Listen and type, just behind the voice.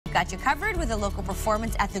We've got you covered with a local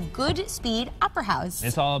performance at the Goodspeed Opera House.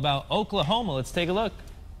 It's all about Oklahoma. Let's take a look.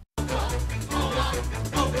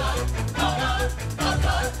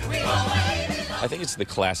 I think it's the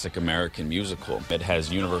classic American musical. It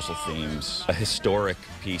has universal themes, a historic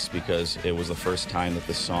piece because it was the first time that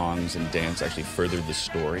the songs and dance actually furthered the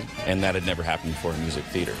story, and that had never happened before in music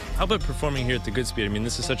theater. How about performing here at the Goodspeed? I mean,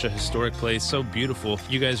 this is such a historic place, so beautiful.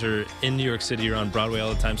 You guys are in New York City, you're on Broadway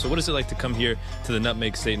all the time, so what is it like to come here to the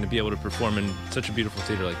Nutmeg State and to be able to perform in such a beautiful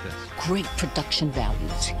theater like this? Great production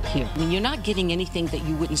values here. I mean, you're not getting anything that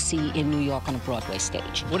you wouldn't see in New York on a Broadway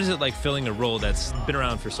stage. What is it like filling a role that's been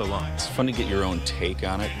around for so long? It's fun to get your own take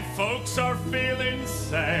on it. Folks are feeling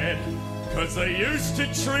sad, 'cause they used to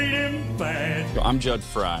treat him bad. I'm Judd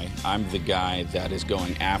Fry. I'm the guy that is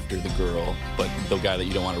going after the girl, but the guy that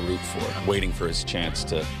you don't want to root for, waiting for his chance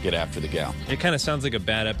to get after the gal. It kind of sounds like a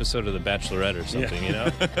bad episode of The Bachelorette or something, you know?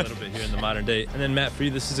 A little bit here in the modern day. And then, Matt, for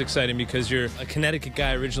you, this is exciting because you're a Connecticut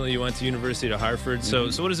guy. Originally, you went to University of Hartford. So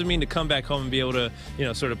what does it mean to come back home and be able to, you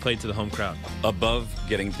know, sort of play to the home crowd? Above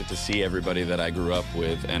getting to see everybody that I grew up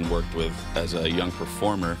with and worked with as a young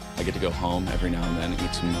performer, I get to go home every now and then,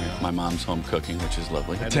 eat some of my mom's home cooking, which is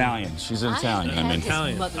lovely. Italian. She's an Italian. I mean,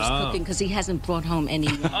 Italian. His mother's cooking because he hasn't brought home any.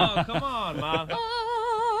 Oh, come on, Mom.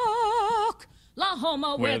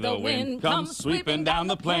 Oklahoma, where the wind comes sweeping down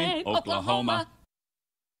the plain. Oklahoma.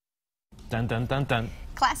 Dun, dun, dun, dun.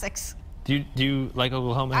 Classics. Do you like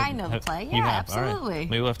Oklahoma? I know the play. Yeah, you have. absolutely. All right.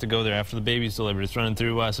 Maybe we'll have to go there after the baby's delivered. It's running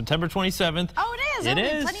through September 27th. Oh, it is. It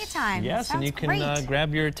is. Plenty of time. Yes, and you can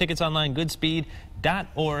grab your tickets online,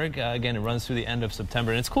 goodspeed.org. Again, it runs through the end of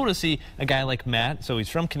September. And it's cool to see a guy like Matt. So he's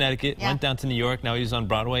from Connecticut, went down to New York. Now he's on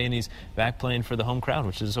Broadway, and he's back playing for the home crowd,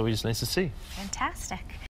 which is always nice to see. Fantastic.